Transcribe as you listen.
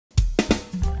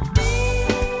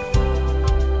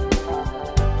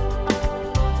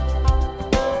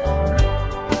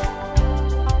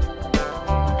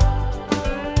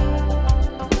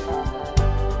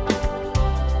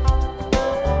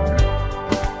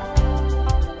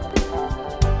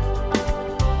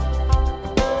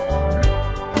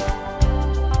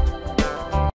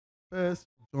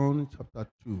John chapter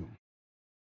 2,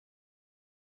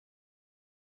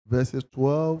 verses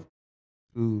 12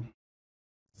 to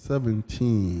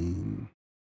 17.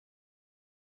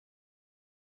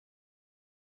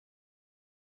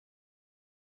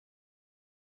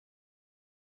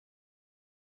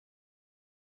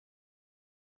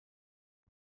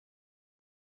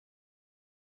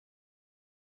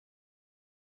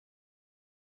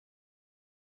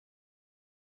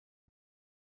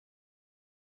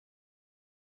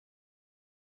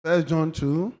 First John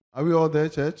 2. Are we all there,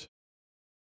 church?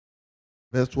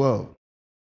 Verse 12.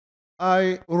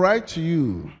 I write to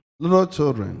you, little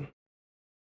children,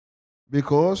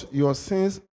 because your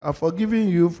sins are forgiven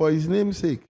you for his name's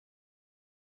sake.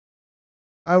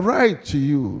 I write to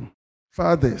you,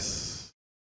 fathers,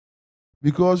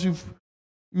 because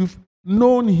you've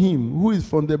known him who is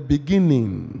from the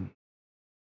beginning.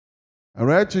 I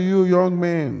write to you, young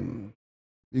men,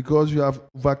 because you have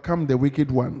overcome the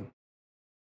wicked one.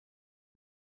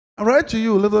 I write to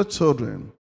you, little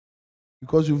children,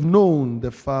 because you've known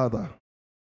the Father.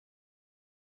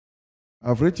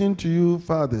 I've written to you,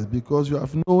 fathers, because you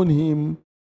have known him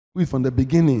who is from the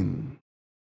beginning.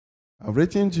 I've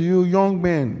written to you, young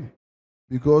men,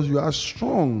 because you are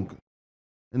strong,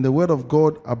 and the word of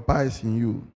God abides in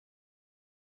you.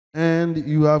 And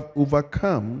you have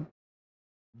overcome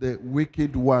the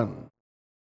wicked one.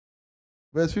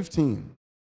 Verse 15.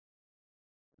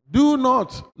 Do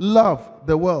not love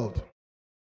the world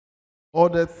or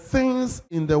the things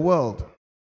in the world.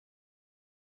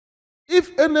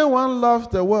 If anyone loves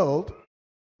the world,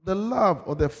 the love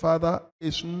of the Father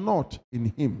is not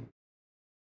in him.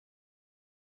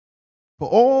 For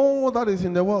all that is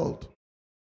in the world,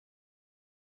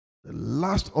 the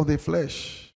lust of the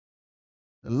flesh,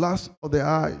 the lust of the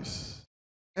eyes,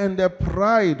 and the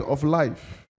pride of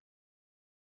life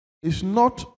is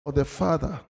not of the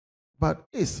Father, but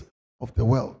is of the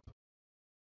world.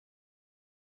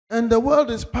 And the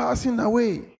world is passing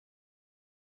away,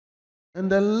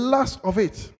 and the lust of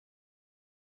it.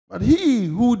 But he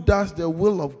who does the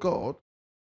will of God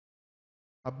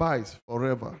abides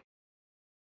forever.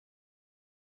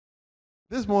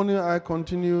 This morning I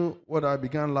continue what I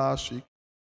began last week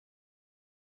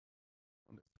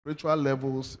on the spiritual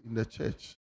levels in the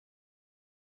church.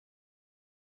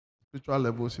 Spiritual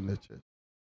levels in the church.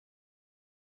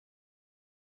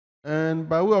 And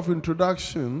by way of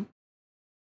introduction,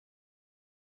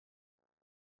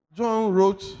 John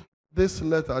wrote this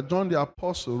letter. John the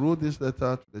Apostle wrote this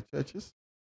letter to the churches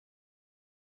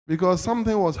because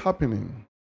something was happening.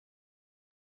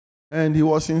 And he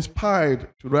was inspired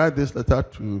to write this letter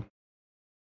to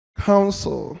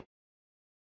counsel,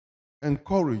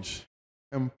 encourage,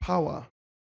 empower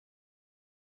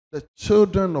the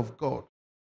children of God.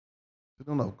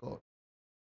 Children of God.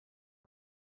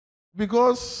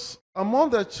 Because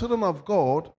among the children of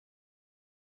God,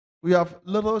 we have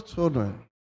little children,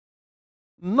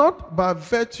 not by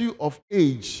virtue of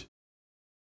age.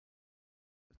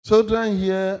 Children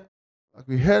here, like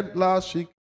we heard last week,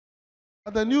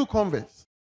 are the new converts,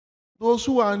 those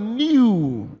who are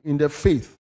new in the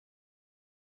faith.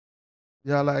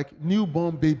 They are like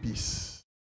newborn babies.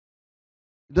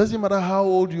 It doesn't matter how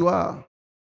old you are.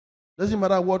 It doesn't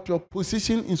matter what your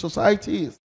position in society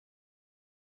is.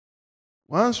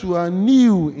 Once you are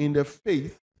new in the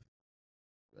faith,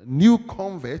 a new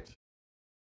convert,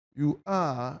 you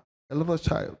are a little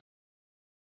child.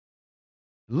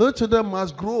 Little children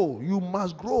must grow. You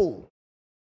must grow.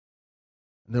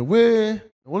 The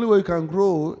only way you can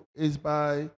grow is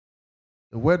by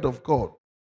the word of God,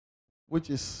 which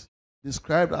is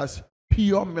described as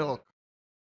pure milk.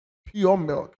 Pure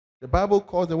milk. The Bible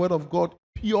calls the word of God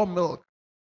pure milk,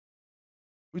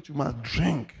 which you must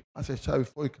drink as a child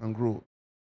before you can grow.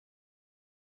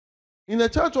 In the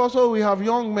church also, we have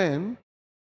young men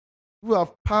who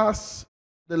have passed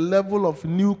the level of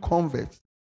new converts.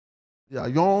 They are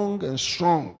young and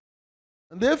strong.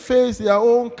 And they face their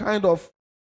own kind of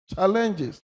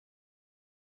challenges.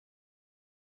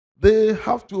 They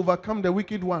have to overcome the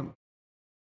wicked one.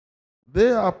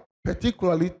 They are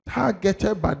particularly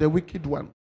targeted by the wicked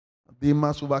one. They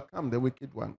must overcome the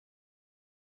wicked one.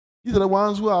 These are the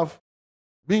ones who have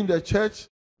been in the church,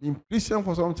 been Christian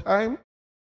for some time.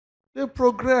 They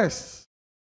progress.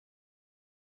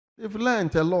 They've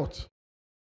learned a lot.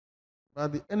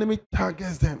 But the enemy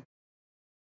targets them.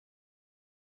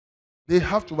 They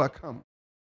have to overcome.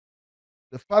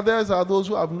 The fathers are those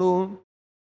who have known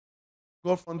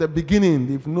God from the beginning.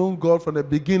 They've known God from the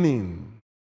beginning.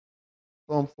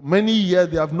 For many years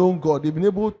they have known God. They've been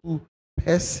able to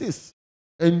persist,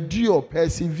 endure,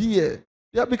 persevere.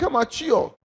 They have become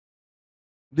mature.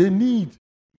 They need to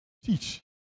teach.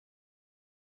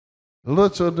 the little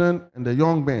children and the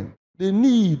young men. They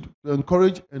need to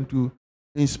encourage and to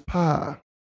inspire.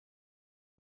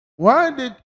 Why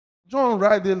did John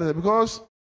write this letter? Because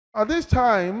at this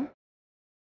time,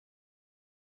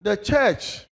 the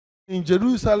church in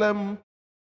Jerusalem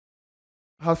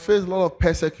has faced a lot of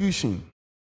persecution.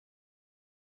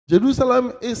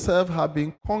 Jerusalem itself had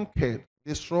been conquered,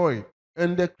 destroyed,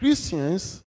 and the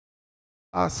Christians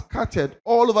are scattered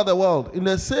all over the world. In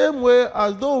the same way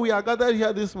as though we are gathered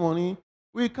here this morning,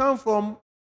 we come from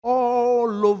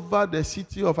all over the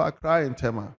city of Accra and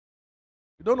Tema.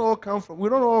 We don't all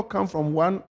come from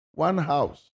one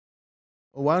house,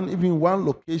 or even one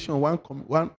location,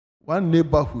 one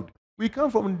neighborhood. We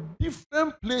come from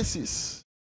different places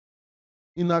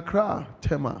in Accra,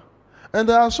 Tema. And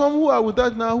there are some who are with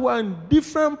us now who are in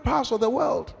different parts of the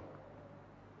world.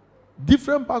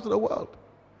 Different parts of the world.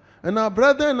 And our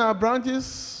brethren and our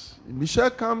branches, Michelle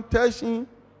Camp, Teshin,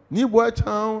 New Boy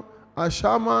Town,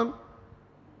 Ashaman,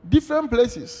 different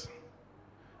places.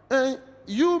 And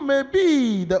you may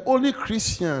be the only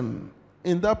Christian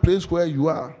in that place where you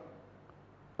are.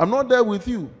 I'm not there with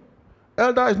you.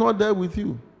 Elder is not there with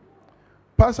you.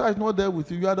 Pastor is not there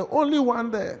with you. You are the only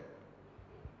one there.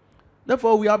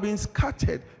 Therefore, we have been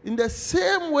scattered in the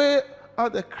same way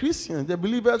as the Christians, the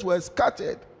believers, were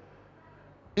scattered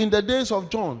in the days of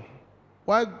John.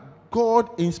 Why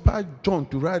God inspired John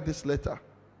to write this letter?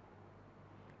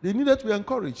 They needed to be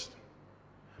encouraged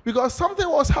because something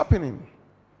was happening.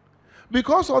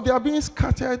 Because of their being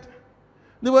scattered,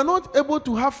 they were not able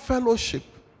to have fellowship.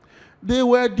 They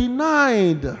were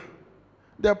denied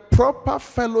the proper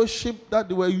fellowship that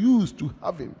they were used to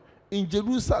having in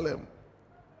Jerusalem.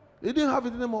 They didn't have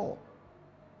it anymore.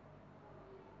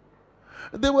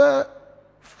 They were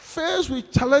faced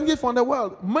with challenges from the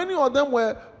world. Many of them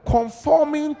were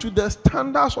conforming to the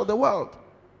standards of the world.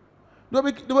 They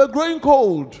were growing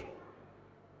cold.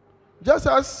 Just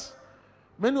as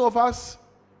many of us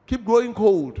keep growing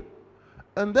cold.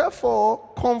 And therefore,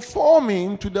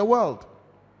 conforming to the world.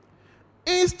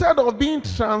 Instead of being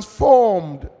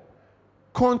transformed,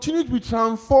 continue to be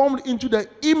transformed into the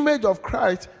image of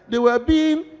Christ, they were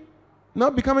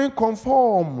not becoming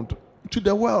conformed to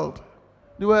the world.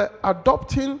 They were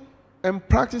adopting and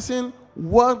practicing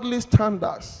worldly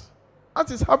standards. That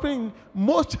is happening in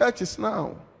most churches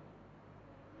now.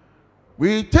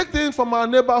 We take things from our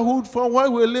neighborhood, from where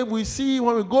we live, we see,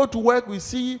 when we go to work, we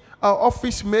see our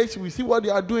office mates, we see what they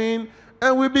are doing,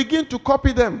 and we begin to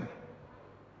copy them.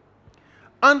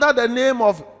 Under the name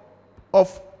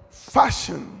of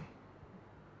fashion,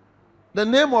 the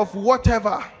name of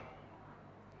whatever.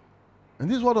 And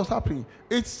this is what was happening.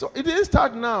 It didn't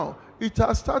start now. It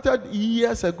has started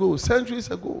years ago,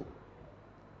 centuries ago.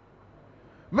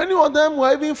 Many of them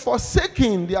were even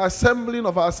forsaking the assembling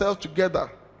of ourselves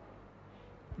together.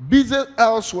 Busy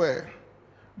elsewhere.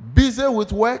 Busy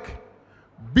with work.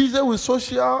 Busy with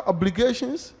social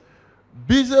obligations.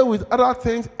 Busy with other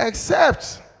things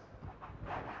except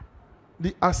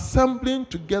the assembling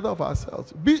together of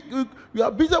ourselves. We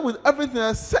are busy with everything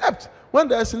except when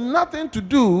there's nothing to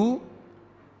do,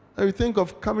 and we think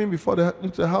of coming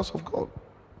into the house of God.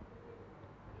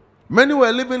 Many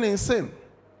were living in sin.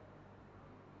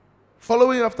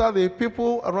 Following after the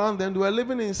people around them, they were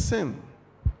living in sin.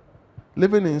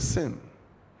 Living in sin.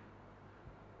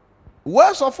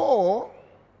 Worst of all,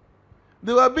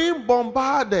 they were being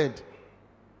bombarded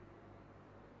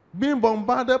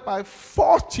by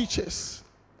false teachers,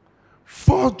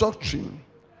 false doctrine,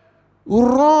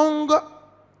 wrong,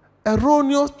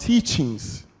 erroneous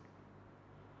teachings.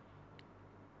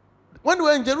 When they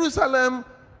were in Jerusalem,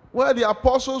 where the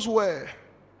apostles were,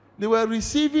 they were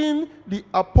receiving the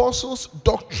apostles'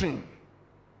 doctrine.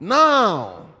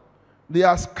 Now, they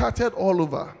are scattered all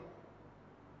over.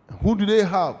 Who do they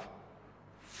have?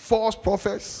 False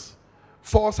prophets,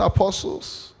 false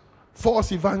apostles,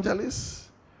 false evangelists,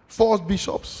 false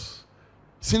bishops,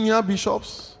 senior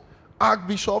bishops,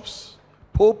 archbishops,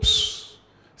 popes,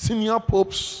 senior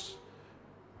popes,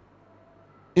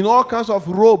 in all kinds of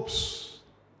robes,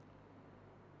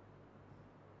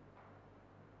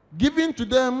 giving to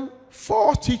them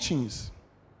false teachings,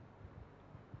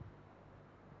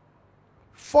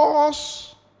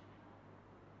 false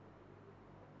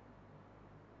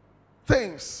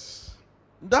things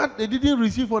that they didn't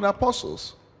receive from the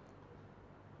apostles.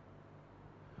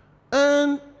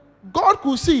 And God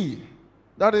could see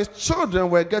that his children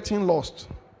were getting lost.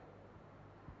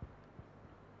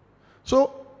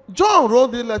 So John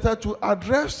wrote this letter to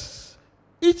address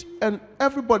each and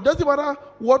everybody. Doesn't matter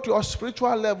what your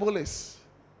spiritual level is.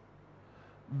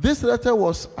 This letter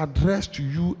was addressed to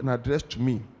you and addressed to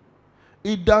me.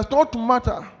 It does not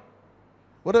matter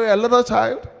Whether you're a little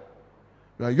child,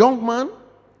 you're a young man,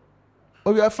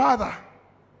 or you're a father,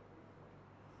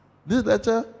 this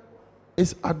letter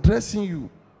is addressing you.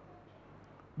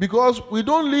 Because we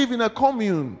don't live in a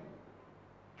commune.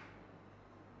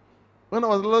 When I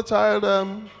was a little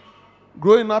child,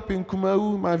 growing up in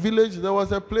Kumaru, my village, there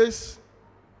was a place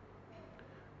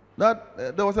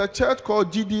that there was a church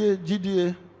called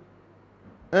GDA.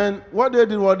 And what they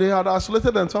did was they had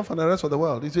isolated themselves from the rest of the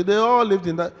world. You see, they all lived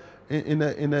in that,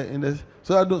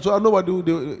 so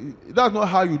nobody. That's not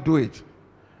how you do it.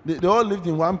 They all lived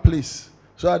in one place,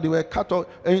 so that they were cut off.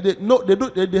 And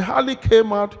they hardly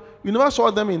came out. You never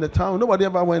saw them in the town. Nobody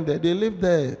ever went there. They lived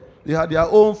there. They had their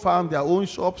own farm, their own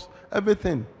shops,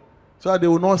 everything, so that they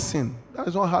would not sin. That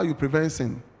is not how you prevent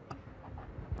sin.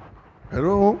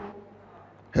 Hello?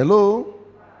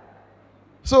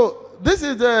 So this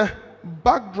is the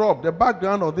backdrop, the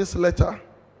background of this letter.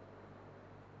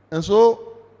 And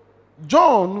so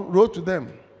John wrote to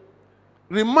them,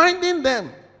 reminding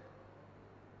them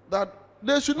that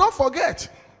they should not forget.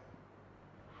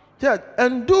 Yeah,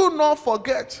 and do not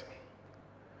forget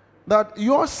that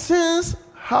your sins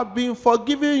have been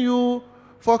forgiven you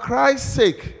for Christ's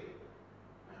sake.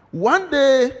 One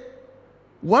day,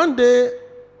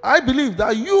 I believe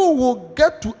that you will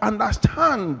get to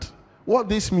understand what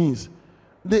this means.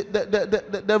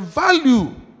 The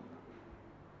value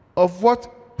of what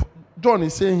John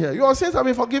is saying here. Your sins have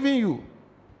been forgiven you.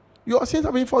 Your sins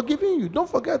have been forgiven you. Don't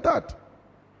forget that.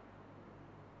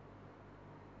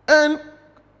 And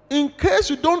in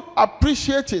case you don't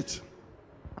appreciate it,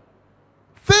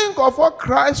 think of what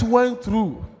Christ went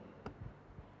through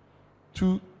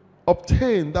to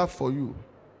obtain that for you,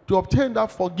 to obtain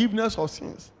that forgiveness of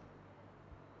sins.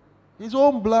 His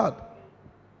own blood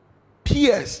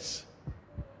pierced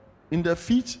in the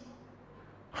feet,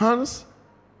 hands,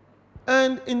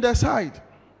 and in the side.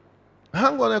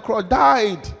 Hung on a cross,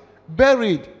 died,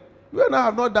 buried. You and I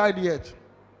have not died yet.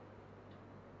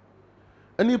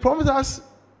 And he promised us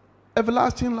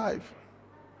everlasting life.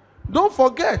 Don't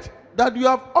forget that you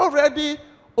have already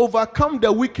overcome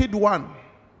the wicked one.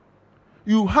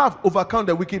 You have overcome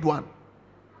the wicked one.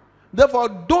 Therefore,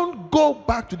 don't go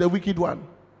back to the wicked one.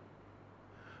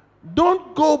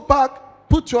 Don't go back,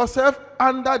 put yourself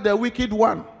under the wicked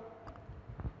one.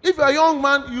 If you're a young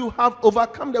man, you have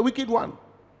overcome the wicked one.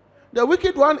 The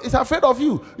wicked one is afraid of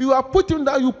you. You are putting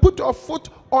down, you put your foot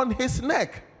on his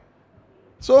neck.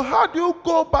 So how do you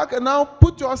go back and now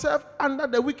put yourself under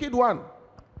the wicked one?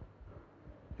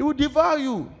 He will devour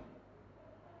you.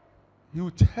 He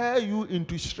will tear you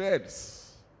into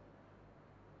shreds.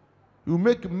 He will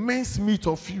make mincemeat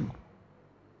of you.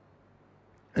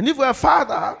 And if you're a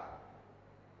father,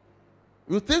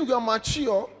 you think you're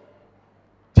mature,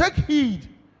 take heed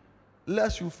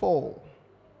lest you fall.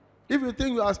 If you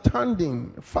think you are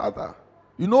standing, father,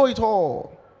 you know it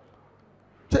all,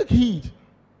 take heed.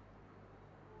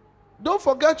 Don't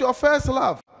forget your first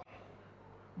love.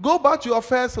 Go back to your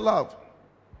first love.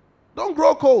 Don't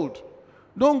grow cold.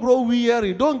 Don't grow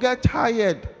weary. Don't get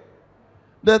tired.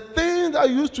 The things that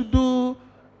you used to do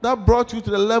that brought you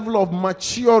to the level of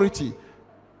maturity,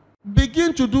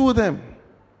 begin to do them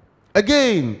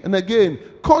again and again.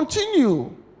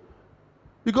 Continue.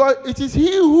 Because it is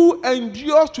he who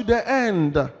endures to the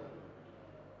end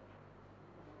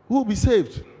who will be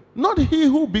saved. Not he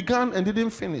who began and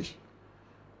didn't finish.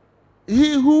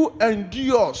 He who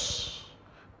endures,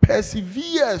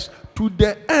 perseveres to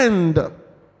the end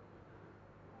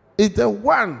is the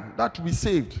one that will be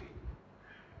saved.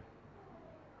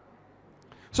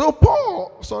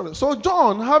 So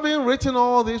John, having written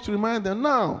all this to remind them,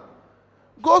 now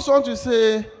goes on to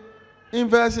say in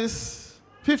verses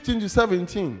 15 to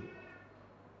 17,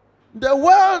 the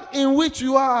world in which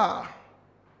you are,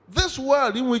 this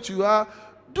world in which you are,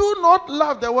 do not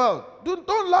love the world.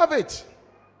 Don't love it.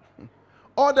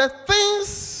 Or the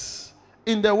things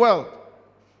in the world.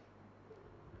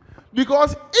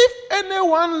 Because if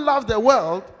anyone loves the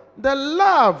world, the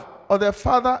love of the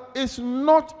Father is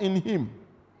not in him.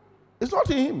 It's not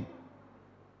in him.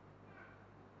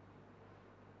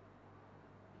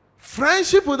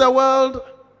 Friendship with the world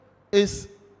is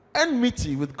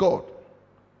enmity with God.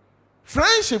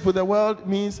 Friendship with the world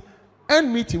means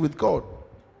enmity with God.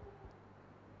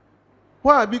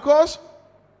 Why? Because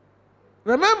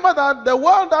remember that the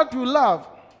world that you love,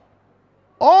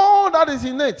 all that is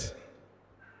in it,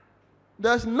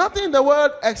 there's nothing in the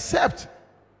world except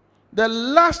the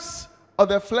lusts of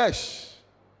the flesh,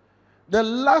 the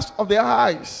lust of the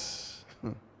eyes,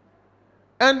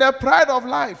 and the pride of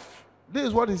life. This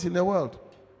is what is in the world.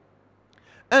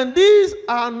 And these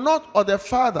are not of the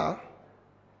Father,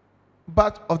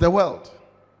 but of the world.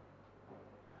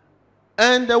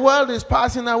 and the world is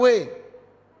passing away,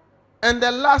 and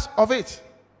the lust of it.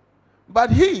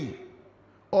 But he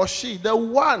or she, the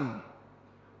one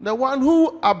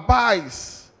who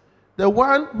abides, the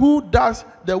one who does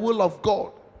the will of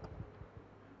God,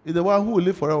 is the one who will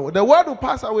live forever. The world will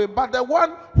pass away, but the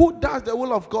one who does the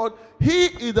will of God, he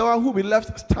is the one who will be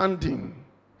left standing.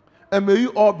 And may you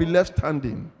all be left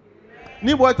standing.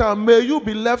 Nibwata, may you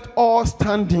be left all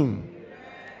standing.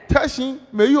 Tashi,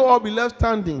 may you all be left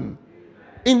standing.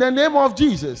 In the name of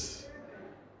Jesus.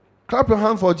 Clap your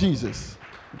hand for Jesus.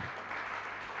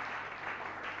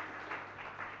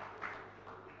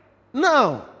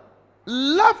 Now,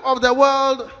 love of the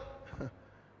world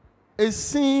is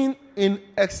seen in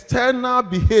external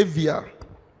behavior.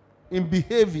 In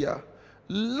behavior.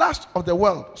 Lust of the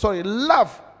world. Sorry,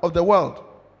 love of the world.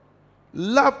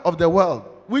 Love of the world,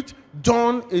 which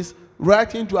John is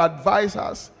writing to advise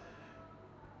us.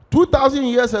 2,000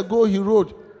 years ago, he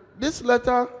wrote, this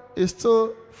letter is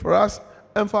still for us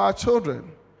and for our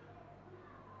children.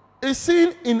 It's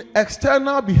seen in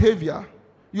external behavior.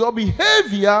 Your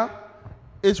behavior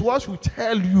is what will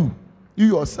tell you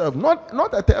yourself,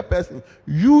 not a third person,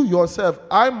 you yourself,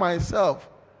 I myself,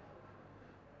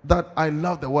 that I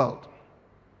love the world.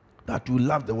 That you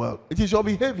love the world. It is your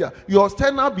behavior, your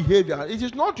external behavior. It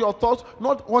is not your thoughts,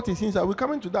 not what is inside. We're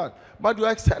coming to that. But your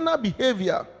external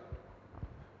behavior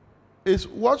is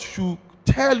what should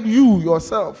tell you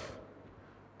yourself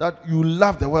that you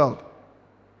love the world.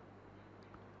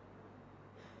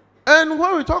 And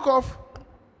when we talk of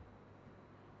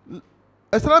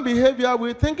external behavior,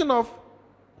 we're thinking of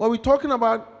what we're talking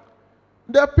about,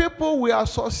 the people we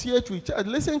associate with.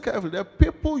 Listen carefully. The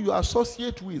people you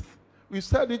associate with. We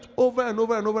said it over and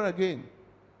over and over again.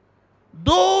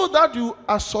 Those that you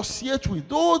associate with,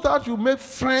 those that you make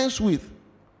friends with.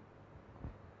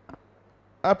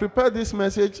 I prepared this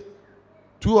message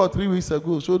 2 or 3 weeks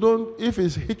ago. So don't, if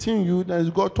it's hitting you, then it's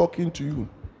God talking to you.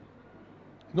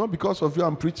 Not because of you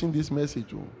I'm preaching this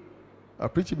message. I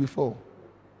preached it before.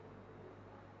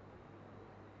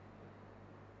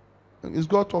 It's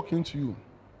God talking to you.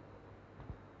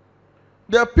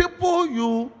 There are people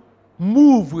you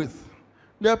move with.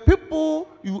 There are people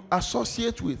you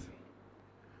associate with.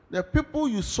 There are people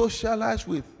you socialize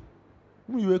with.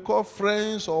 Whom you will call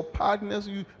friends or partners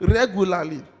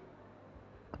regularly.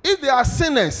 If they are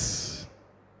sinners,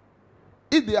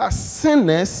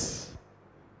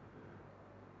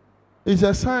 it's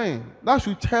a sign that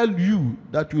should tell you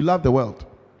that you love the world.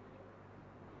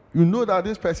 You know that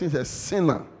this person is a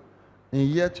sinner, and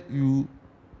yet you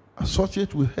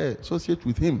associate with her, associate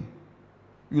with him.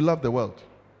 You love the world.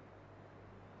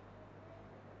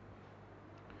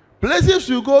 Places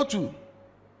you go to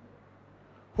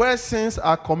where sins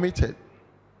are committed.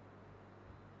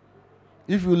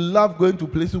 If you love going to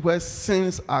places where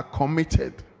sins are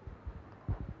committed,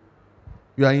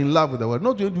 you are in love with the world.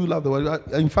 Not only do you love the world,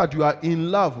 in fact, you are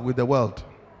in love with the world.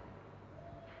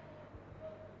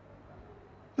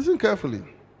 Listen carefully.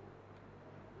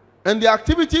 And the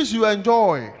activities you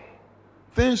enjoy,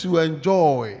 things you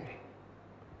enjoy,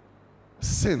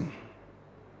 sin.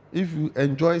 If you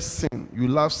enjoy sin, you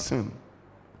love sin,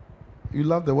 you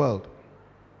love the world.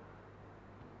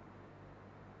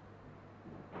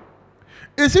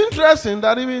 It's interesting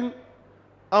that even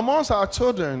amongst our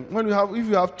children, if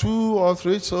you have 2 or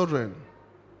 3 children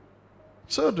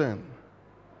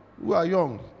who are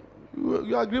young,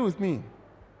 you agree with me,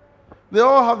 they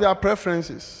all have their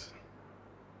preferences.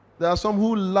 There are some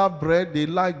who love bread, they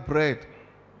like bread.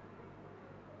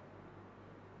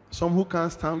 Some who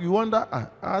can't stand. You wonder,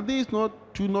 are these not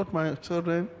my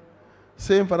children?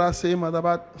 Same father, same mother,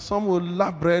 but some will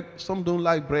love bread, some don't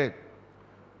like bread.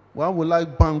 One will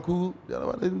like banku, the other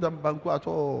one doesn't like banku at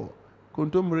all.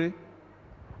 Contemporary.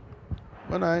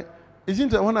 When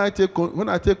I take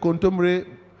contemporary,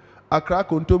 Accra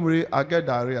contemporary, I get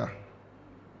diarrhea.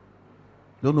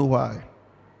 Don't know why.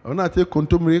 When I take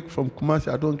contemporary from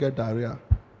Kumasi, I don't get diarrhea.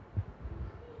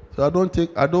 So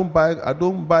I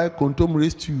don't buy contemporary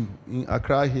stew in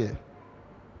Accra here.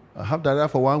 I have diarrhea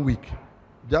for 1 week.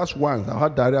 Just once, I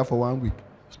had diarrhea for 1 week.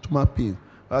 Stomach pain.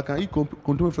 But I can eat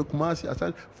contemporary from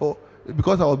Kumasi.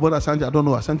 Because I was born at Ashanti, I don't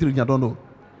know. Ashanti region, I don't know.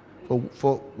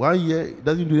 For 1 year, it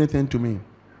doesn't do anything to me.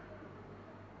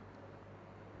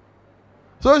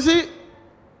 So you see,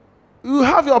 you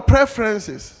have your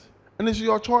preferences, and it's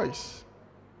your choice.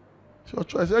 It's your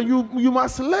choice. And you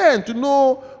must learn to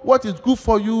know what is good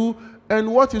for you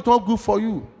and what is not good for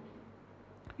you.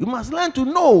 You must learn to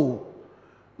know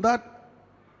that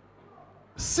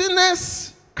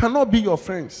sinners cannot be your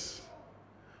friends.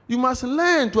 You must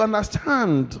learn to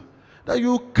understand that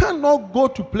you cannot go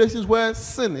to places where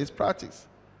sin is practiced.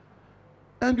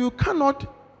 And you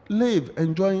cannot live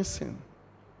enjoying sin.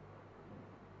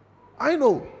 I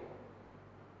know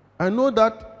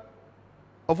that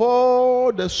of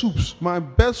all the soups, my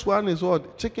best one is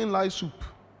what? Chicken light soup.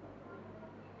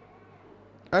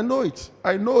 I know it.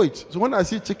 So when I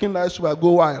see chicken light soup, I go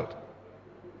wild.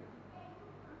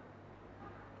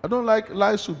 I don't like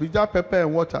light soup. It's just pepper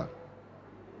and water.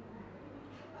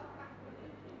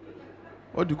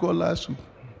 What do you call light soup?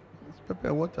 It's pepper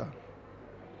and water.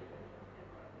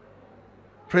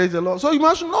 Praise the Lord. So you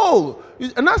must know.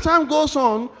 And as time goes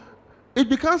on, it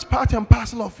becomes part and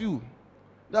parcel of you.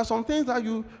 There are some things that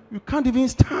you can't even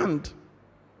stand.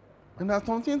 And there are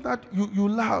some things that you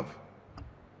love.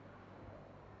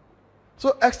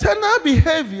 So external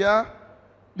behavior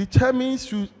determines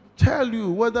to tell you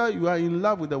whether you are in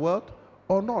love with the world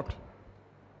or not.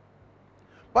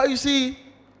 But you see,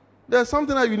 there's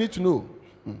something that you need to know.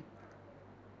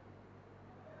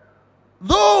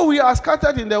 Though we are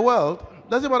scattered in the world,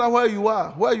 doesn't matter where you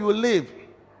are, where you live.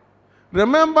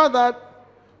 Remember that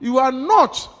you are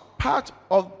not part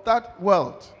of that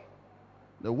world.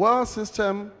 The world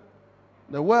system,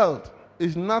 the world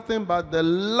is nothing but the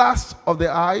lust of the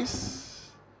eyes,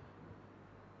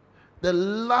 the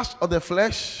lust of the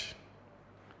flesh,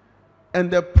 and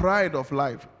the pride of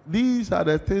life. These are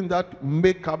the things that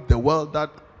make up the world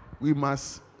that we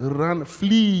must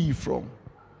flee from.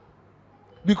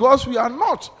 Because we are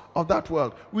not of that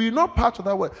world. We are not part of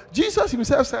that world. Jesus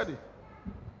himself said it.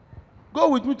 Go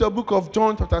with me to the book of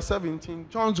John chapter 17,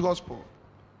 John's Gospel.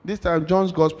 This time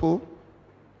John's Gospel,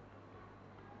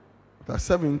 chapter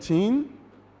 17,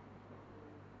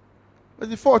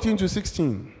 verses 14 to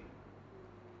 16.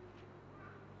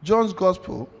 John's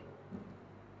Gospel,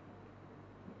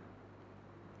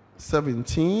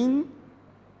 17,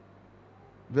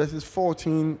 verses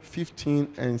 14,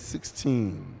 15, and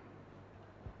 16.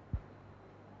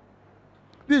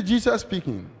 This is Jesus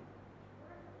speaking,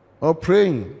 or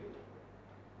praying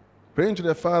to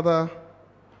the Father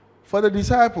for the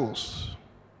disciples.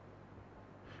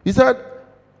 He said,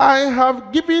 I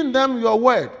have given them your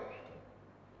word.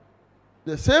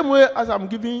 The same way as I'm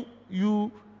giving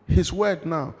you his word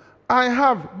now. I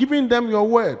have given them your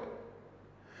word.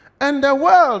 And the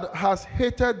world has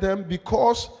hated them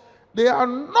because they are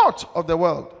not of the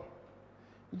world,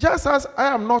 just as I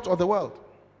am not of the world.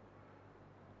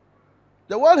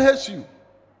 The world hates you.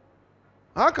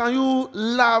 How can you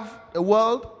love a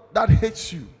world that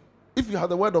hates you if you have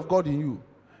the word of God in you?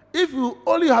 If you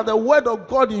only have the word of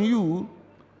God in you,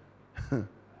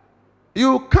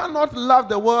 you cannot love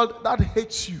the world that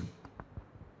hates you.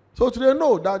 So today,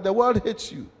 know that the world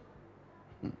hates you.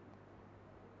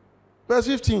 Verse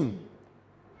 15.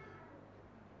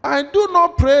 I do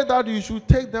not pray that you should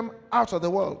take them out of the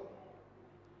world,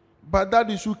 but that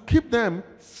you should keep them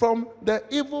from the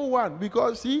evil one.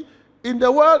 Because, see, in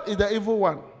the world is the evil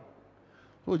one.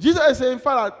 So Jesus is saying,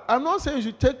 Father, I'm not saying you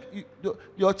should take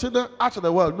your children out of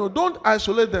the world. No, don't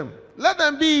isolate them. Let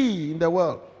them be in the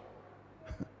world.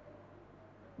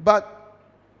 But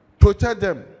protect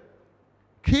them.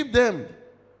 Keep them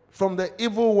from the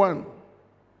evil one.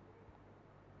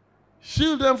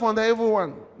 Shield them from the evil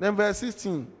one. Then verse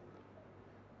 16.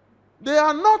 They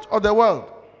are not of the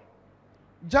world,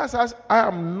 just as I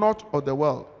am not of the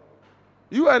world.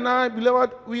 You and I,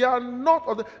 beloved, we are not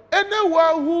of the...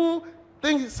 Anyone who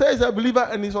says a believer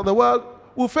and is of the world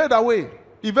will fade away.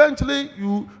 Eventually,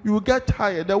 you will get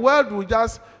tired. The world will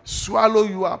just swallow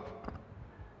you up.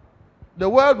 The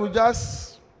world will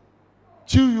just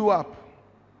chew you up.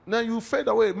 Then you fade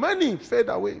away. Many fade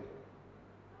away.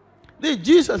 This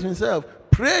Jesus himself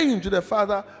praying to the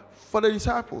Father for the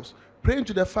disciples. Praying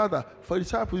to the Father for the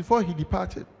disciples before he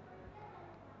departed.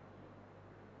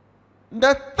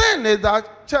 The thing is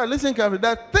that, child, listen carefully.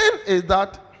 The thing is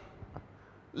that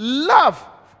love,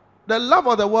 the love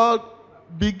of the world,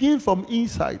 begins from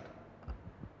inside.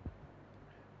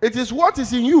 It is what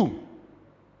is in you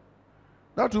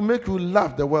that will make you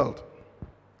love the world.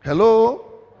 Hello?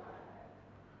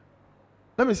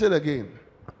 Let me say it again.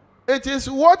 It is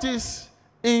what is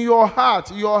in your heart,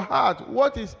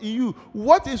 what is in you,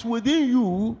 what is within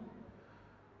you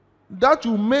that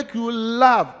will make you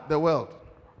love the world.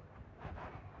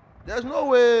 There's no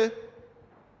way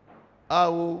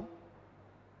I'll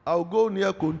go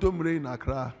near Kontomire in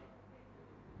Accra.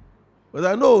 But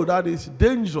I know that is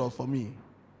dangerous for me.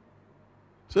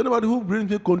 So anybody who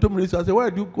brings me Kontomire, so I say, where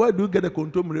do you get the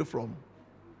Kontomire from?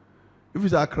 If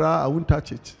it's Accra, I won't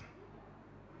touch it.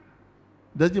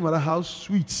 Doesn't matter how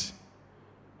sweet,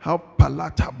 how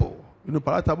palatable. You know,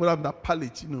 palatable have that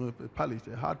palate,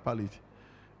 a hard palate.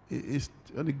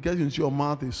 When it gets into your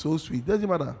mouth, it's so sweet. Doesn't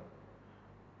matter.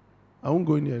 I won't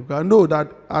go in there. Because I know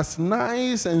that as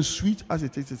nice and sweet as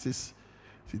it is, it's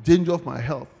a danger of my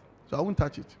health. So I won't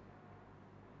touch it.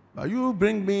 But you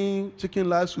bring me chicken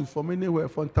live soup from anywhere,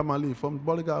 from Tamale, from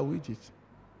Boliga, I will eat it.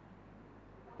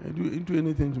 And do it do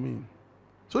anything to me.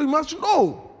 So you must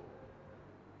know.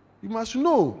 You must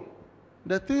know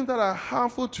the things that are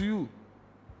harmful to you,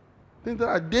 things that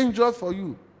are dangerous for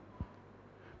you.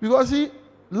 Because see,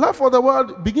 love for the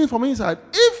world begins from inside.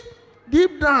 If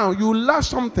deep down you love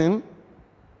something,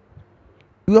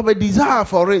 you have a desire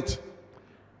for it,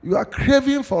 you are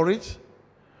craving for it,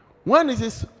 when it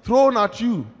is thrown at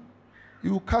you,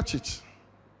 you will catch it.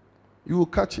 You will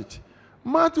catch it.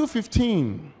 Matthew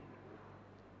 15.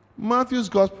 Matthew's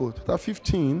Gospel, chapter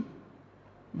 15,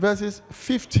 verses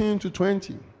 15 to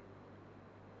 20.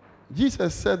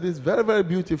 Jesus said this very, very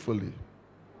beautifully.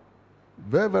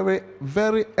 Very, very,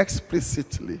 very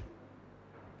explicitly.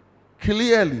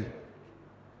 Clearly.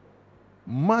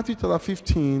 Matthew chapter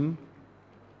 15,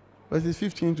 verses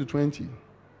 15 to 20.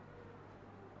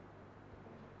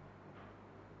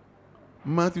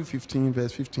 Matthew 15,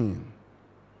 verse 15.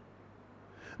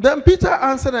 Then Peter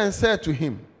answered and said to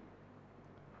him,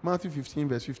 Matthew 15,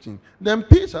 verse 15. Then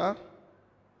Peter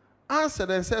answered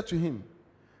and said to him,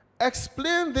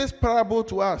 explain this parable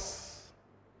to us.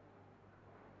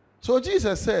 So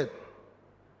Jesus said,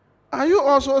 are you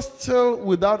also still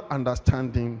without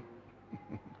understanding?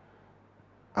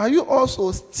 Are you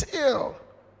also still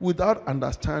without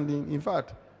understanding? In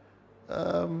fact,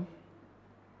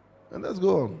 let's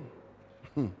go on.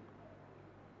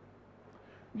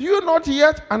 Do you not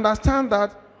yet understand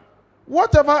that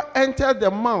whatever enters the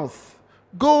mouth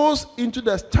goes into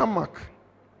the stomach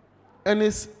and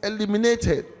is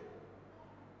eliminated?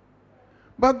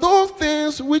 But those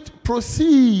things which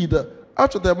proceed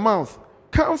out of the mouth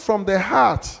come from the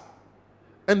heart,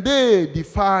 and they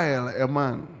defile a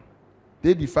man.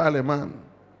 They defile a man.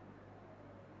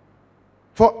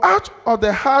 For out of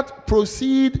the heart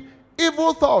proceed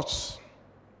evil thoughts,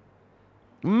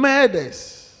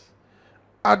 murders,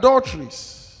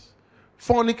 adulteries,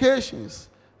 fornications,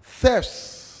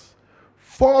 thefts,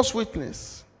 false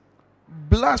witness,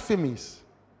 blasphemies.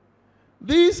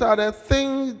 These are the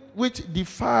things which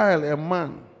defile a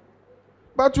man.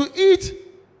 But to eat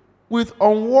with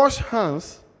unwashed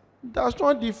hands does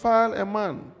not defile a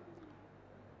man.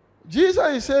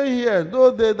 Jesus is saying here,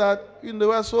 those days that they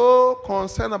were so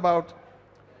concerned about,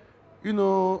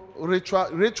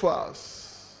 rituals.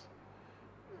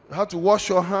 How to wash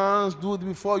your hands, do it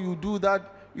before you do that,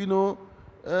 you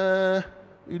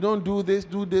don't do this,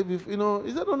 do this,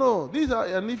 he said, no. These are,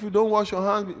 and if you don't wash your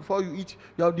hands before you eat,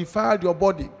 you have defiled your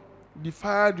body,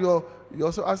 defiled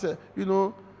yourself. I said, he said,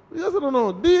 no.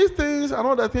 These things are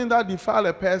not the things that defile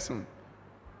a person.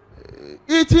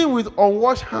 Eating with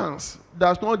unwashed hands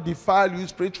does not defile you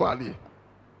spiritually.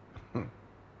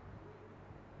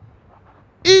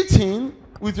 Eating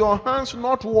with your hands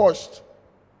not washed.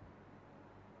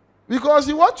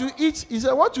 Because what you eat, he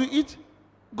said, what you eat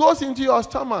goes into your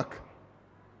stomach.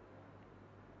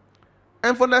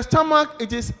 And from the stomach,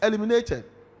 it is eliminated.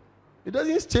 It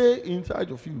doesn't stay inside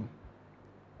of you.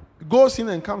 It goes in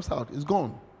and comes out. It's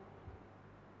gone.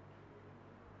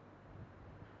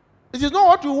 It is not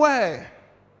what you wear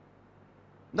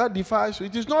that defiles you.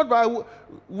 It is not by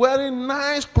wearing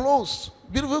nice clothes,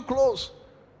 beautiful clothes,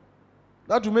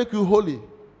 that will make you holy.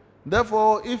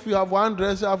 Therefore, if you have one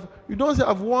dress, you don't say,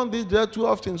 I've worn this dress too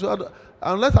often, so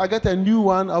unless I get a new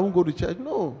one, I won't go to church.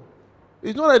 No.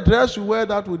 It's not a dress you wear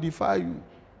that will defile you.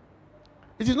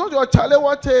 It is not your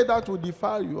chalewate that will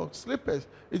defile you, or slippers.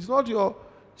 It's not your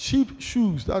cheap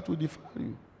shoes that will defile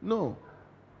you. No.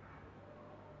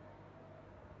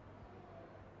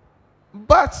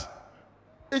 But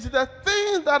it's the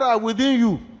things that are within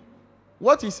you,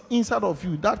 what is inside of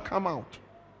you, that come out.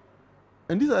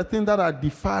 And these are the things that are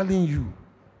defiling you.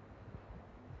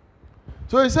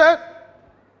 So he said,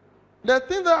 the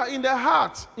things that are in the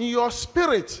heart, in your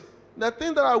spirit, the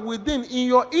things that are within, in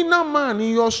your inner man,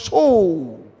 in your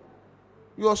soul,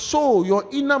 your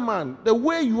inner man, the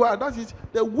way you are, that is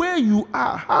the way you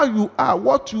are, how you are,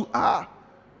 what you are.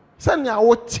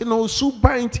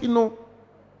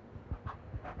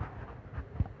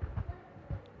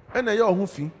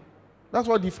 That's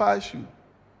what defiles you.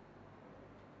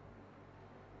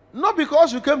 Not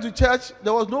because you came to church,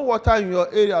 there was no water in your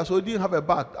area, so you didn't have a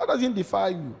bath. That doesn't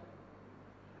defile you.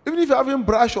 Even if you haven't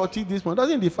brushed your teeth this morning, it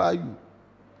doesn't defile you.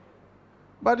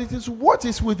 But it is what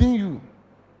is within you.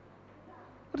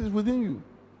 What is within you.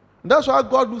 And that's why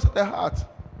God looks at the heart.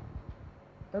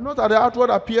 And not at the outward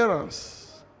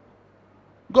appearance.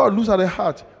 God looks at the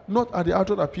heart, not at the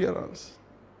outward appearance.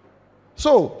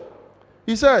 So,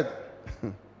 he said,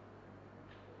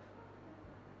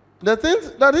 The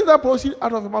things that proceed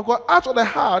out of the mouth, because out of the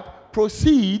heart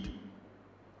proceed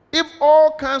if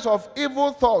all kinds of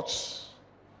evil thoughts,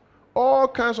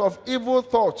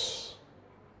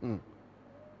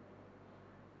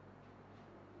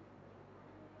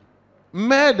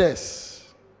 murders,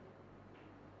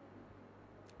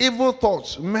 evil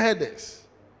thoughts, murders,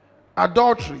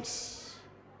 adulteries,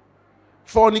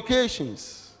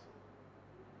 fornications,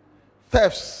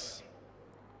 thefts,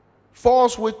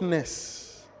 false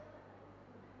witness,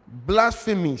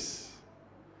 blasphemies.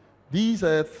 These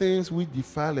are things which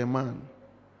defile a man.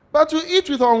 But to eat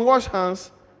with unwashed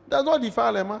hands does not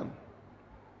defile a man.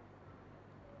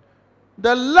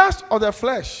 The lust of the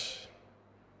flesh,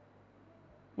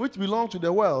 which belongs to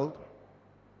the world,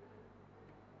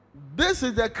 this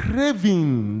is the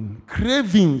craving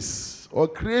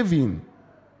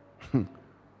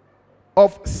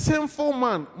of sinful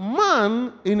man.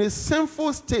 Man in a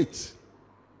sinful state.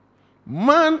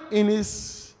 Man in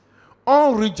his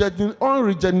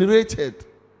unregenerated,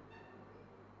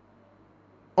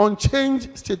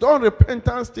 unchanged state,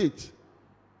 unrepentant state.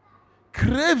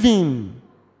 Craving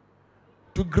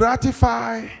to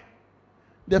gratify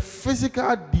the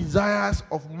physical desires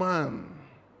of man.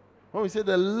 When we say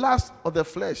the lust of the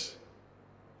flesh,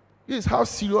 this is how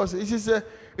serious it is.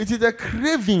 It is a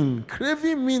craving.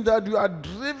 Craving means that you are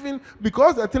driven,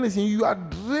 because the thing is in you, you are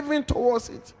driven towards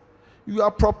it. You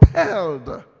are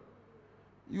propelled.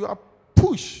 You are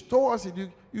pushed towards it.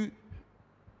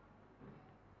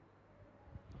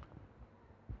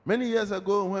 Many years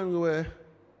ago, when we were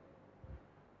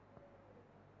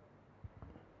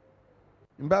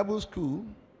in Bible school,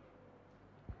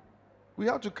 we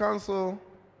had to counsel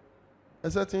a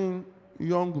certain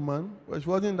young woman, which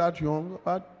wasn't that young,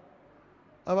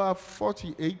 about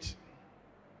 48.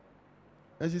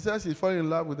 And she said she's falling in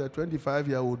love with a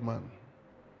 25-year-old man.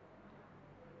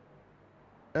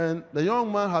 And the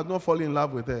young man had not fallen in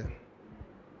love with her,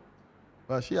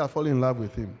 but she had fallen in love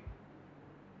with him.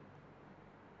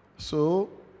 So,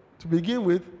 to begin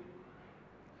with,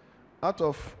 out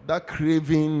of that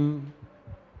craving,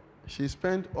 she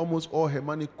spent almost all her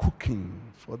money cooking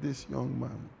for this young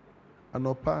man.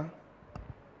 Anopa,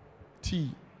 tea,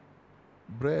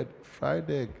 bread, fried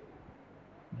egg,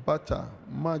 butter,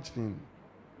 margarine,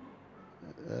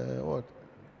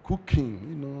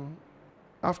 cooking,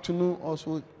 Afternoon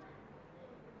also,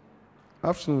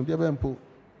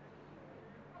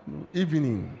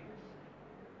 evening.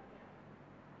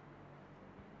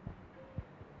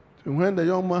 So when the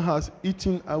young man has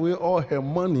eaten away all her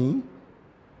money,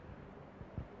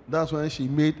 that's when she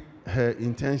made her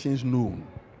intentions known.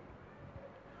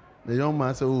 The young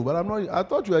man said, "Oh, but I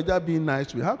thought you were just being nice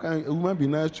to me. How can a woman be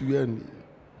nice to you and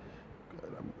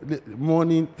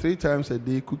morning 3 times a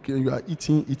day cooking, you are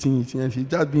eating, and she's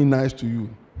just being nice to you?"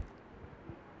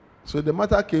 So the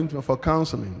matter came to me for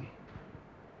counseling.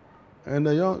 And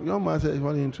the young man said he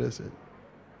wasn't interested.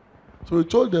 So he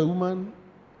told the woman,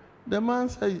 the man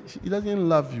said he doesn't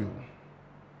love you.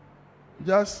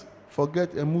 Just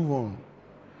forget and move on.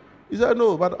 He said,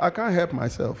 "No, but I can't help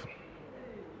myself.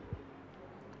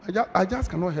 I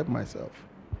just cannot help myself.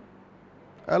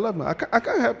 I love me. I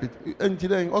can't help it." And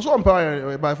today, also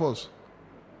by force.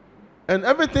 And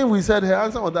everything we said, her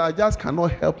answer was that I just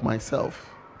cannot help myself.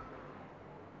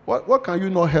 What can you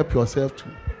not help yourself to?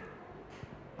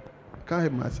 I can't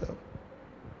help myself.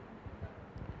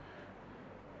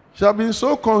 She had been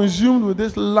so consumed with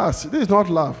this lust. This is not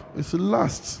love, it's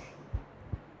lust.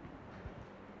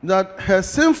 That her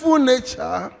sinful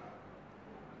nature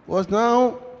was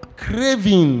now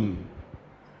craving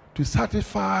to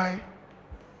satisfy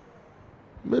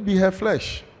maybe her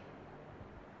flesh.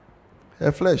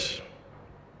 Her flesh.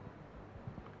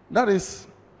 That is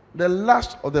the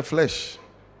lust of the flesh.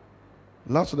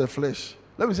 Lust of the flesh.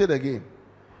 Let me say it again.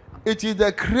 It is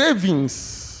the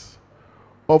cravings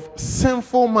of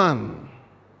sinful man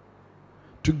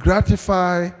to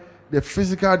gratify the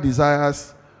physical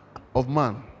desires of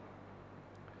man.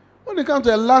 When it comes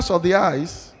to the lust of the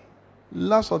eyes,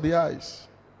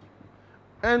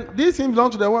 and these things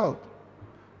belong to the world.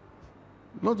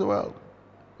 Not the world.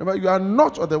 Remember, you are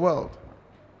not of the world.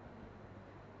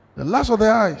 The lust of the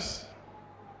eyes.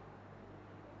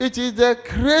 It is the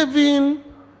craving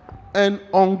and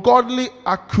ungodly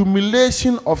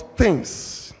accumulation of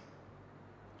things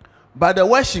by the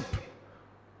worship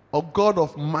of God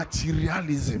of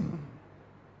materialism.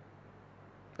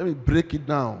 Let me break it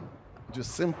down to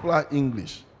simpler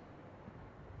English.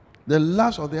 The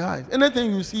lust of the eyes.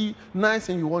 Anything you see nice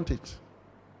and you want it.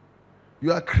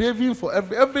 You are craving for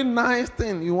every nice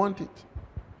thing, you want it.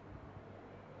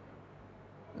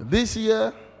 This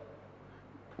year,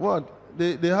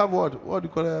 they have what do you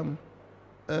call them?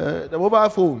 The mobile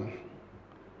phone.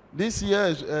 This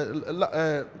year,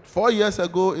 4 years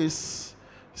ago, is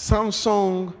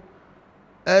Samsung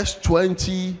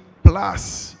S20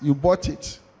 Plus. You bought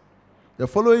it. The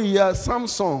following year,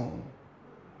 Samsung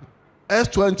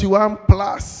S21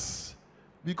 Plus.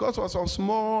 Because of some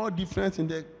small difference in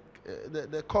the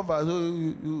cover, so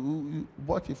you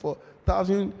bought it for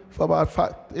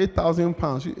about 8,000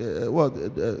 pounds.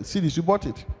 Cedis, you bought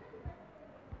it.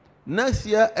 Next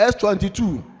year,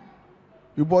 S22,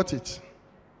 you bought it.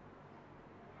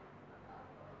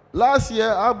 Last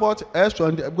year, I bought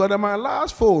S20 because my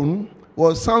last phone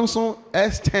was Samsung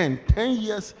S10,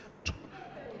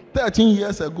 13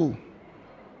 years ago.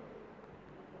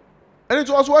 And it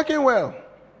was working well.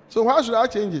 So why should I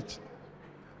change it?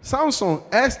 Samsung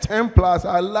S10 Plus,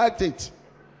 I liked it.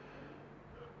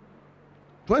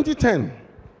 2010,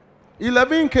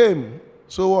 11 came.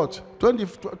 So what?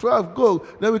 2012 go.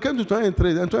 Then we came to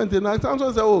 23. Then 29.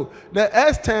 Samsung said, "Oh, the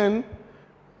S10,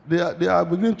 they are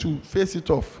beginning to face it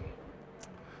off."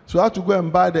 So I had to go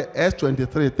and buy the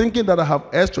S23, thinking that I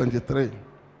have S23.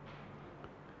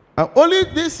 And only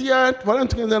this year,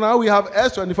 now we have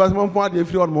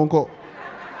S25.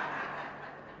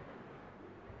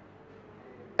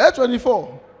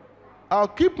 S24. I'll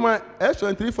keep my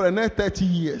S23 for the next 30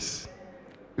 years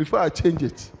before I change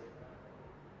it.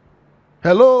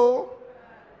 Hello?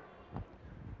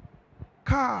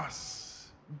 Cars,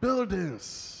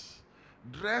 buildings,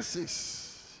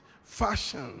 dresses,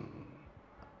 fashion,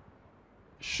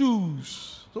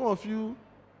 shoes. Some of you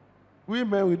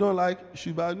women, we don't like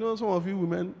shoes, but I know some of you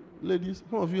women, ladies,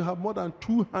 some of you have more than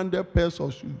 200 pairs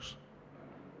of shoes.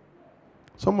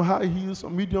 Some high heels,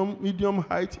 some medium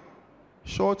height,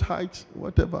 short height,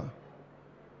 whatever.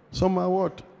 Some are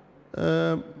what?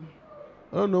 I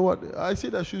don't know what. I see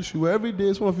the shoes. Every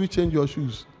day, some of you change your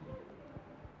shoes.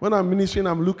 When I'm ministering,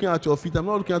 I'm looking at your feet. I'm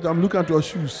not looking at you, I'm looking at your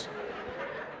shoes.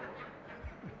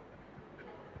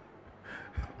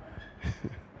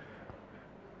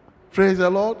 Praise the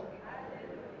Lord.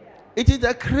 It is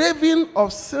the craving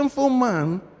of sinful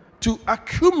man to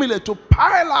accumulate, to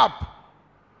pile up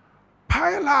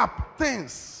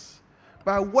things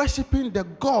by worshiping the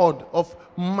God of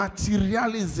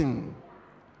materialism.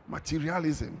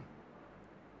 Materialism.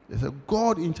 There's a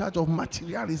God in charge of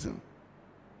materialism.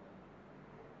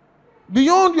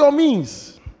 Beyond your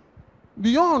means.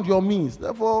 Beyond your means.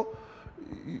 Therefore,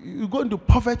 you go into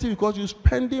poverty because you're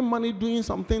spending money doing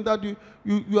something that you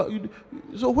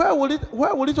so where will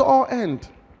it all end?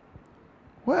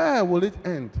 Where will it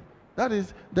end? That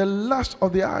is the lust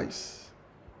of the eyes.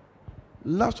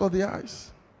 Lust of the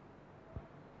eyes.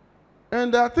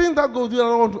 And there are things that goes there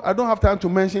I don't have time to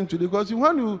mention today, because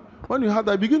when you have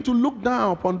that, you begin to look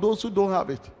down upon those who don't have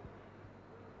it.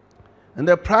 And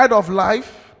the pride of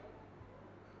life.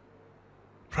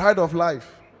 Pride of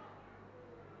life.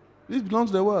 This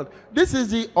belongs to the world. This is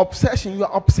the obsession. You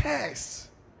are obsessed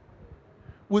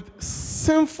with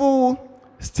sinful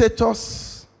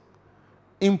status,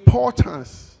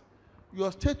 importance.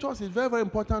 Your status is very, very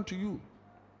important to you.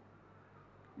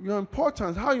 Your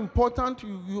importance, how important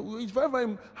it's very,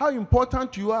 very, how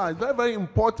important you are, is very, very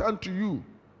important to you.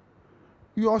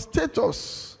 Your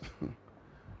status.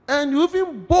 And you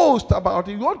even boast about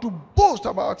it. You want to boast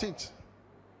about it.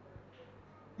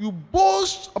 You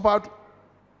boast about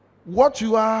what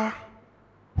you are,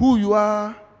 who you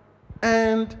are,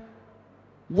 and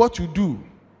what you do.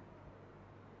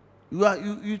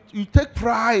 You take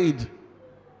pride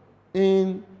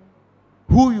in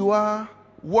who you are,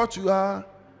 what you are,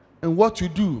 and what you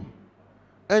do.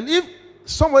 And if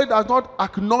somebody does not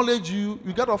acknowledge you,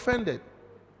 you get offended.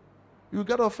 You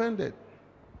get offended.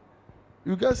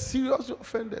 You get seriously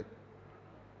offended.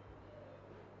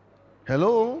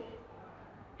 Hello?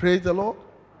 Praise the Lord.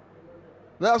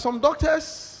 There are some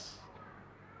doctors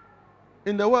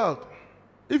in the world.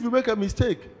 If you make a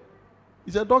mistake,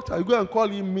 he's a doctor, you go and call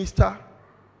him Mr.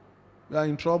 You are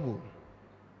in trouble.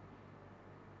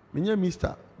 Me a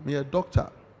Mr. Me a doctor.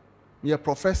 Me a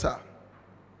professor.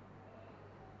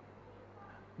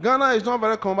 Ghana is not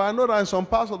very common. I know that in some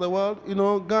parts of the world,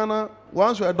 Ghana,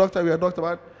 once you're a doctor, you're a doctor.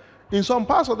 But in some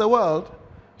parts of the world,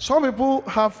 some people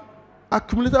have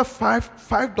accumulated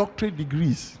five doctorate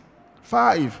degrees.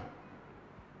 5.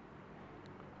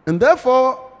 And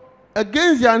therefore,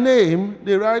 against their name,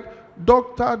 they write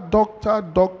Dr.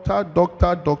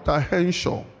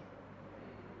 Henshaw.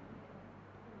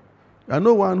 I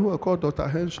know one who are called Dr.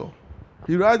 Henshaw.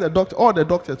 He writes the doctor, all the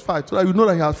doctors 5, so that you know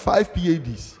that he has 5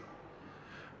 PhDs.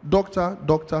 Dr.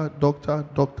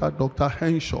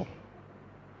 Henshaw.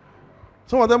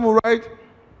 Some of them will write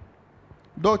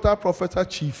Dr. Professor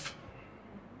Chief.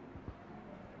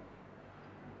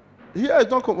 Here is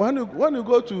not when you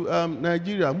go to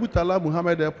Nigeria, Murtala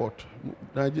Muhammad Airport.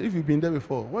 Nigeria, if you've been there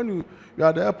before, when you are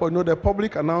at the airport, you know the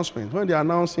public announcements. When they are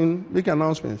making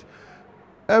announcements,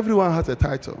 everyone has a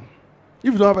title.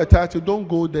 If you don't have a title, don't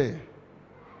go there.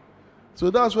 So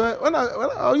that's where when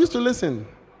I used to listen,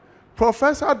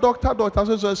 Professor, Doctor,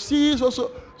 so C,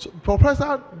 so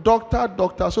Professor,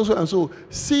 Doctor, so and so,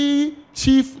 C,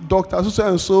 Chief Doctor, so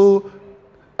and so.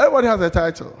 Everybody has a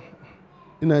title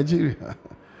in Nigeria.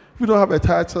 If you don't have a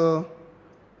title,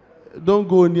 don't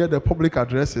go near the public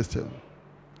address system.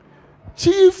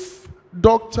 Chief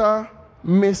Doctor,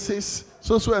 Mrs.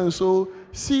 so and so,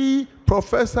 C,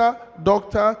 Professor,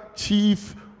 Doctor,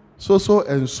 Chief, so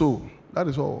and so. That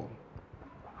is all.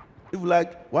 If you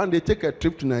like, one day take a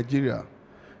trip to Nigeria,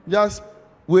 just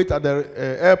wait at the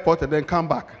airport and then come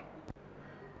back.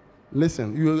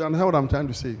 Listen, you understand what I'm trying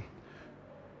to say?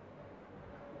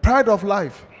 Pride of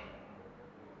life.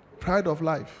 Pride of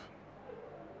life.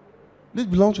 This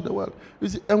belongs to the world. You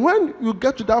see, and when you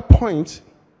get to that point,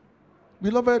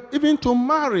 beloved, even to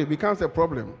marry becomes a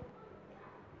problem.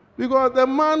 Because the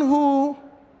man who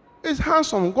is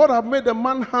handsome, God has made the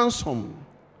man handsome.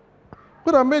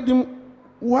 God has made him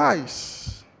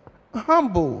wise,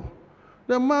 humble.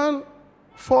 The man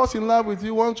falls in love with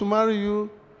you, wants to marry you,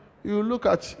 you look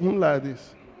at him like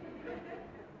this.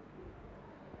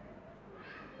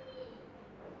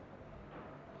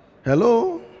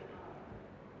 Hello?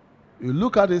 You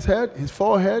look at his head, his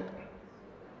forehead,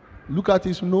 look at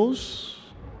his nose,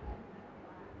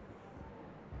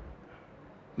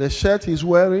 the shirt he's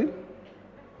wearing,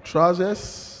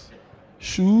 trousers,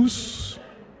 shoes,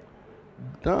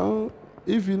 down.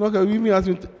 If you're not going to give me, ask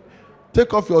me,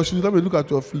 take off your shoes, let me look at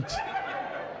your feet.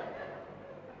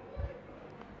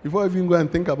 Before I even go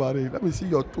and think about it, let me see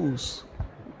your toes.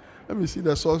 Let me see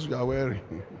the socks you are wearing.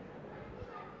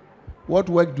 What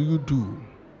work do you do?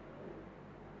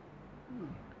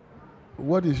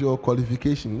 What is your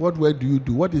qualification? What work do you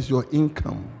do? What is your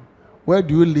income? Where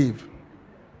do you live?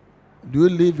 Do you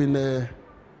live in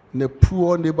a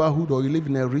poor neighborhood or you live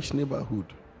in a rich neighborhood?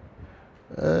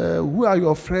 Who are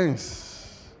your friends?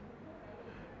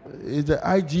 Is the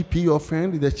IGP your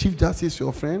friend? Is the Chief Justice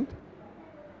your friend?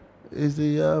 Is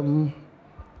the,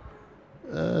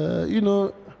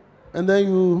 and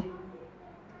then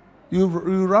you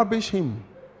rubbish him.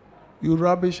 You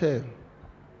rubbish her.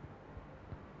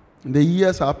 The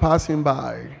years are passing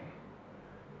by.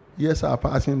 Years are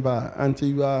passing by until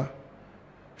you are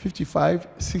 55,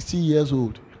 60 years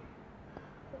old.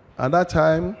 At that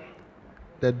time,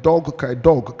 a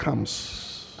dog comes.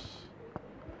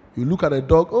 You look at the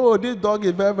dog, oh, this dog is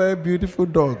a very, very beautiful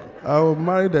dog. I will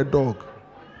marry the dog.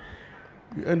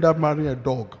 You end up marrying a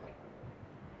dog.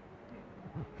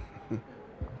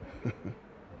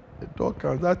 The dog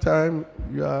comes. That time,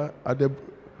 you are at the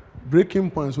breaking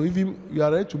point, so even you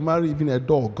are ready to marry even a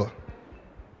dog.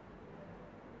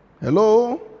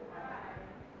 Hello?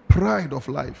 Pride of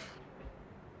life.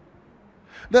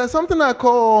 There's something I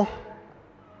call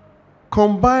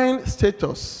combined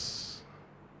status.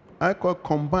 I call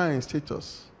combined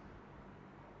status.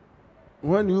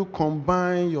 When you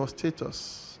combine your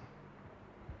status,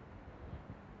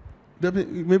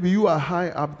 maybe you are high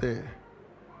up there.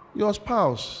 Your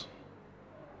spouse,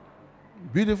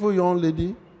 beautiful young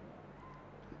lady,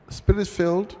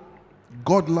 spirit-filled,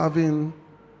 God-loving,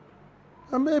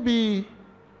 and maybe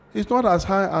it's not as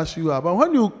high as you are. But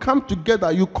when you come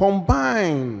together, you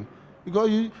combine. Because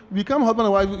you become husband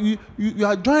and wife, you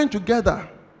are joined together.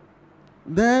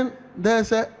 Then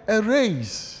there's a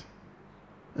raise.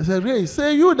 There's a raise.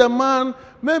 Say you, the man,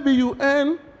 maybe you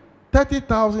earn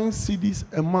 30,000 cedis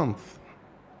a month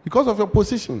because of your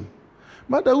position.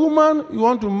 But the woman you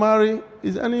want to marry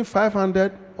is earning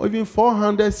 500 or even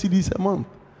 400 cedis a month.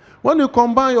 When you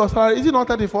combine your salary, is it not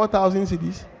 34,000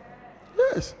 cedis?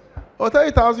 Yes. Or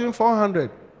 30,400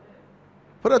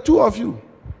 for the two of you.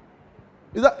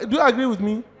 Do you agree with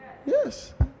me?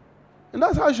 Yes. And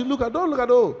that's how you should look at. Don't look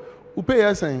at, oh, who pay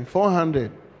us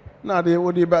 400. Now they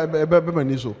buy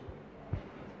Maniso.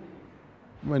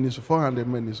 400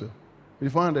 Maniso.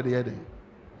 400 a year.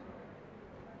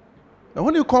 Now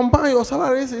when you combine your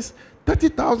salaries, it's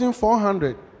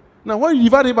 30,400. Now when you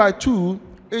divide it by 2,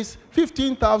 it's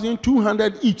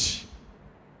 15,200 each.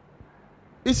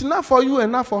 It's enough for you and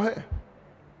enough for her.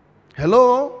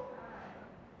 Hello?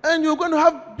 And you're going to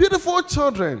have beautiful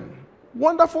children,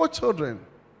 wonderful children.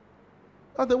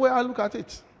 That's the way I look at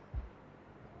it.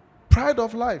 Pride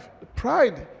of life.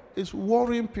 Pride is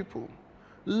worrying people.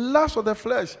 Lust of the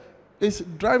flesh is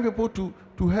driving people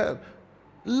to hell.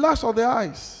 Lust of the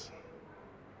eyes.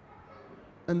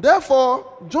 And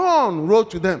therefore, John wrote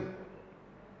to them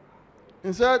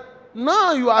and said,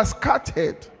 now you are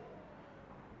scattered.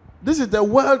 This is the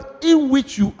world in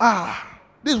which you are.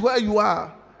 This is where you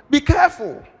are. Be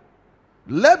careful.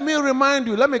 Let me remind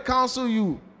you, let me counsel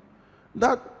you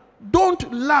that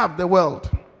don't love the world.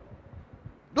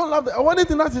 Don't love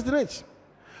anything that is in it.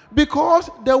 Because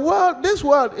this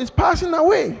world is passing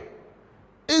away.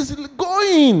 It's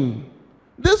going.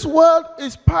 This world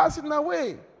is passing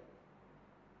away.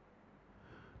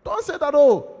 Don't say that,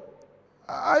 oh,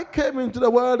 I came into the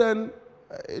world and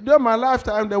during my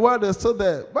lifetime the world is still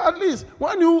there. But at least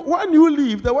when you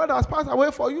leave, the world has passed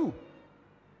away for you.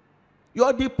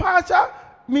 Your departure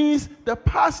means the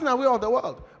passing away of the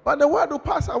world. But the world will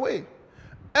pass away.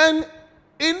 And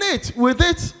in it, with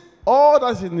it, all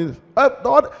that's in it,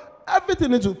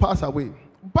 everything needs to pass away.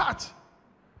 But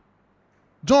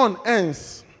John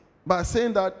ends by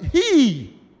saying that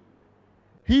he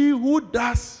who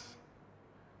does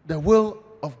the will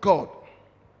of God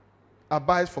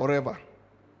abides forever.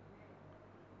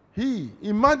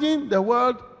 Imagine the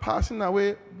world passing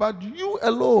away, but you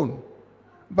alone,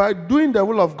 by doing the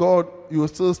will of God, you will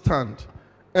still stand.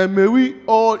 And may we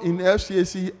all in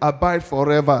FCAC abide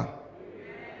forever.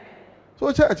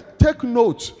 So church, take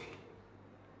note.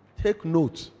 Take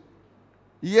note.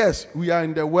 Yes, we are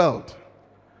in the world.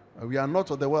 But we are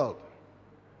not of the world.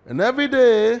 And every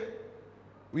day,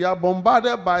 we are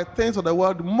bombarded by things of the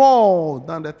world more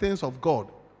than the things of God.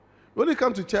 You only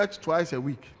come to church twice a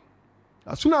week.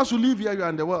 As soon as you leave here, you are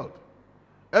in the world.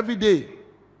 Every day,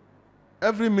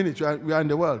 every minute, we are in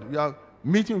the world. We are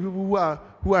meeting people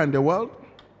who are in the world.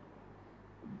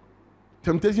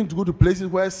 Temptation to go to places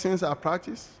where sins are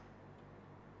practiced.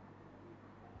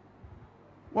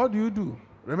 What do?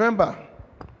 Remember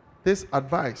this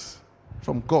advice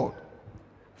from God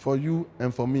for you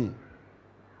and for me.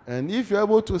 And if you're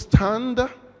able to stand,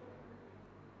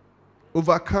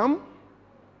 overcome,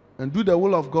 and do the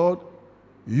will of God,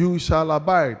 you shall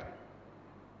abide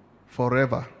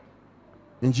forever.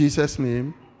 In Jesus'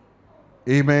 name,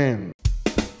 amen.